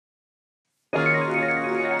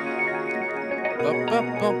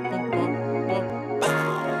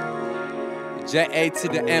J.A. to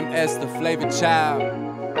the M.S., the Flava child.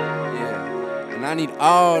 Yeah, and I need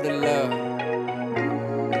all the love.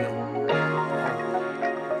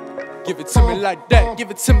 Give it to me like that, give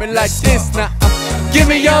it to me like this. Now, give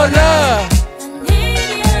me your love.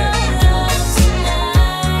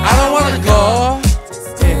 I don't wanna go.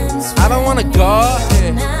 I don't wanna go.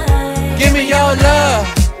 Give me your love.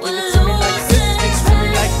 Give it to me like this, give it to me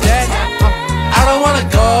like that. I don't wanna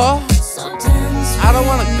go. I don't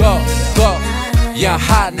wanna go. Yeah, I'm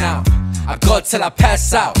hot now. I go till I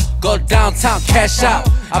pass out. Go downtown, cash out.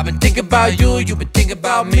 I've been thinking about you, you've been thinking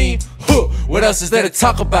about me. What else is there to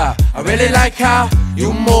talk about? I really like how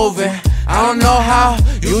you moving. I don't know how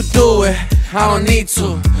you do it. I don't need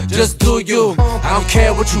to, just do you. I don't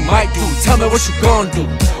care what you might do, tell me what you gon' do.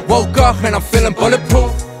 Woke up and I'm feeling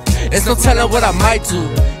bulletproof. There's no telling what I might do.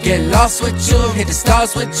 Get lost with you, hit the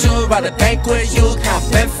stars with you, ride a bank with you,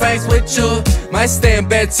 count bed frames with you. Might stay in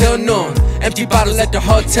bed till noon, empty bottle at the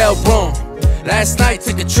hotel room. Last night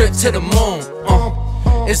took a trip to the moon.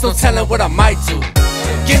 There's no telling what I might do.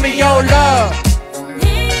 Give me your love.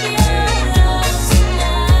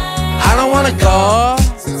 I don't wanna go.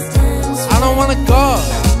 I don't wanna go.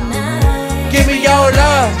 Give me your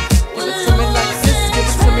love. Give it to me like this, give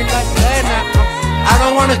it to me like that. Now, I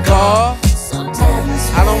don't wanna go.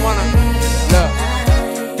 I don't wanna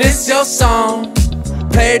look. This your song.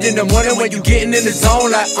 Play it in the morning when you getting in the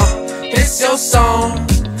zone. Like this your song.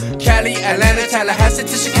 Cali, Atlanta, Tallahassee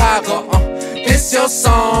to Chicago. This your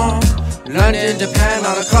song. London, Japan,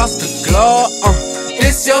 all across the globe.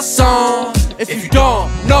 This your song. If you don't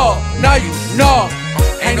know, now you know.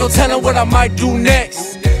 Ain't no telling what I might do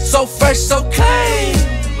next. So fresh, so clean.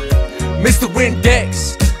 Mr.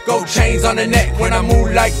 Windex. Gold chains on the neck when I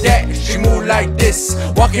move like that. She move like this.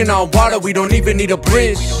 Walking on water, we don't even need a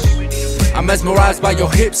bridge. I'm mesmerized by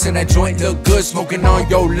your hips and that joint look good smoking on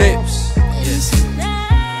your lips. Yes. So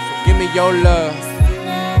give me your love,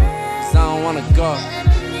 cause I don't wanna go.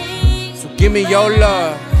 So give me your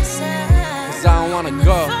love, cause I don't wanna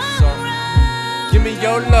go. So give me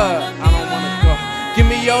your love, I don't wanna go. Give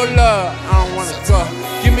me your love, I don't wanna go.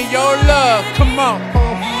 Give me your love, come on.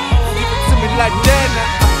 Give it to me like that now.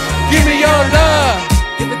 Give me your love.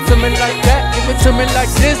 Give it to me like that, give it to me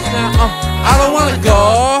like this now. I don't wanna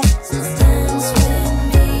go.